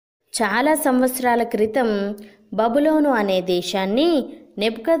చాలా సంవత్సరాల క్రితం బబులోను అనే దేశాన్ని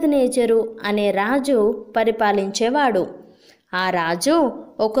నెబుకద్నెజరు అనే రాజు పరిపాలించేవాడు. ఆ రాజు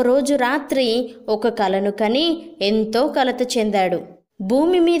ఒకరోజు రాత్రి ఒక కలను కని ఎంతో కలత చెందాడు.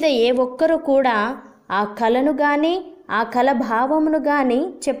 భూమి మీద ఏ ఒక్కరు కూడా ఆ కలను గాని ఆ కల భావమును గాని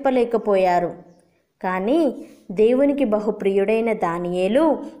చెప్పలేకపోయారు. కానీ దేవునికి బహుప్రియుడైన దానియేలు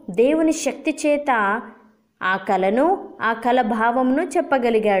దేవుని శక్తి చేత ఆ కలను ఆ కల భావమును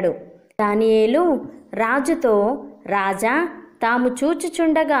చెప్పగలిగాడు. దానియేలు రాజుతో, రాజా, తాము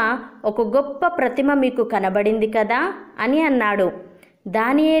చూచుచుండగా ఒక గొప్ప ప్రతిమ మీకు కనబడింది కదా అని అన్నాడు.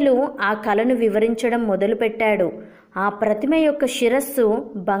 దానియేలు ఆ కలను వివరించడం మొదలుపెట్టాడు. ఆ ప్రతిమ యొక్క శిరస్సు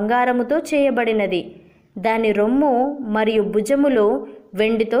బంగారముతో చేయబడినది. దాని రొమ్ము మరియు భుజములు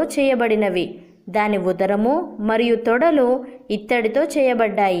వెండితో చేయబడినవి. దాని ఉదరము మరియు తొడలు ఇత్తడితో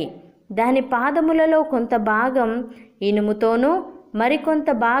చేయబడ్డాయి. దాని పాదములలో కొంత భాగం ఇనుముతోనూ మరికొంత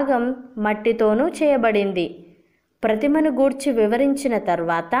భాగం మట్టితోనూ చేయబడింది. ప్రతిమను గూర్చి వివరించిన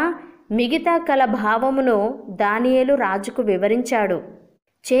తర్వాత మిగతా కల భావమును దానియేలు రాజుకు వివరించాడు.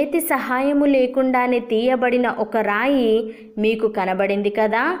 చేతి సహాయము లేకుండానే తీయబడిన ఒక రాయి మీకు కనబడింది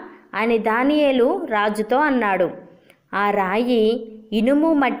కదా అని దానియేలు రాజుతో అన్నాడు. ఆ రాయి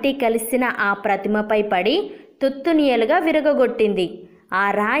ఇనుము మట్టి కలిసిన ఆ ప్రతిమపై పడి తుత్తునియలుగా విరగగొట్టింది. ఆ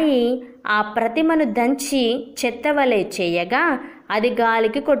రాయి ఆ ప్రతిమను దంచి చెత్తవలే చేయగా అది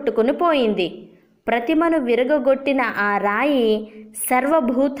గాలికి కొట్టుకుని పోయింది. ప్రతిమను విరగగొట్టిన ఆ రాయి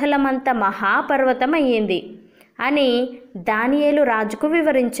సర్వభూతలమంత మహాపర్వతమయ్యింది అని దానియేలు రాజుకు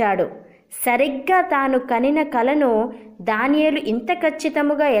వివరించాడు. సరిగ్గా తాను కనిన కలను దానియేలు ఇంత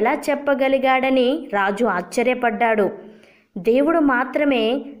ఖచ్చితముగా ఎలా చెప్పగలిగాడని రాజు ఆశ్చర్యపడ్డాడు. దేవుడు మాత్రమే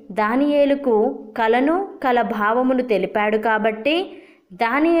దానియేలుకు కలను కల భావమును తెలిపాడు కాబట్టి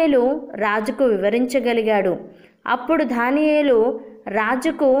దానియేలు రాజుకు వివరించగలిగాడు. అప్పుడు దానియేలు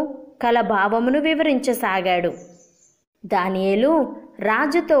రాజుకు కల భావమును వివరించసాగాడు. దానియేలు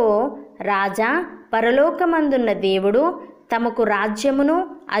రాజుతో, రాజా, పరలోకమందున్న దేవుడు తమకు రాజ్యమును,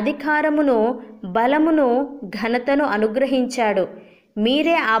 అధికారమును, బలమును, ఘనతను అనుగ్రహించాడు.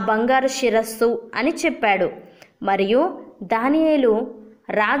 మీరే ఆ బంగారు శిరస్సు అని చెప్పాడు. మరియు దానియేలు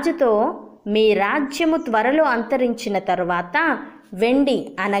రాజుతో, మీ రాజ్యము త్వరలో అంతరించిన తరువాత వెండి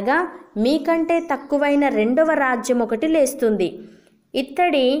అనగా మీకంటే తక్కువైన రెండవ రాజ్యం ఒకటి లేస్తుంది.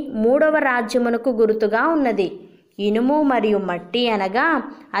 ఇత్తడి మూడవ రాజ్యమునకు గుర్తుగా ఉన్నది. ఇనుము మరియు మట్టి అనగా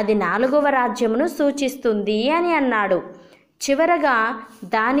అది నాలుగవ రాజ్యమును సూచిస్తుంది అని అన్నాడు. చివరగా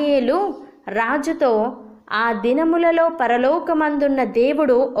దానియేలు రాజుతో, ఆ దినములలో పరలోకమందున్న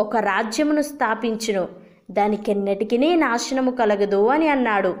దేవుడు ఒక రాజ్యమును స్థాపించును, దానికెన్నటికీ నాశనము కలగదు అని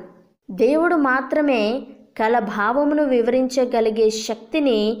అన్నాడు. దేవుడు మాత్రమే కల భావమును వివరించగలిగే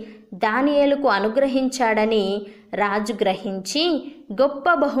శక్తిని దానియేలుకు అనుగ్రహించాడని రాజు గ్రహించి గొప్ప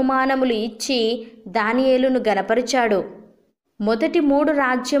బహుమానములు ఇచ్చి దానియేలును గనపరిచాడు. మొదటి 3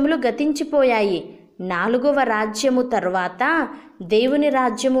 రాజ్యములు గతించిపోయాయి. 4వ రాజ్యము తరువాత దేవుని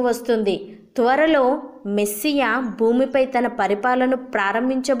రాజ్యము వస్తుంది. త్వరలో మెస్సియా భూమిపై తన పరిపాలన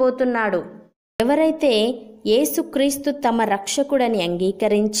ప్రారంభించబోతున్నాడు. ఎవరైతే యేసుక్రీస్తు తమ రక్షకుడని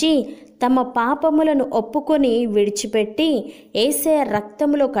అంగీకరించి తమ పాపములను ఒప్పుకొని విడిచిపెట్టి యేసయ్య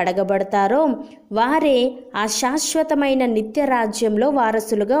రక్తములో కడగబడతారో వారే ఆ శాశ్వతమైన నిత్య రాజ్యంలో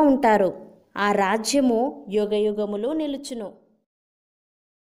వారసులుగా ఉంటారు. ఆ రాజ్యము యుగయుగములు నిలుచును.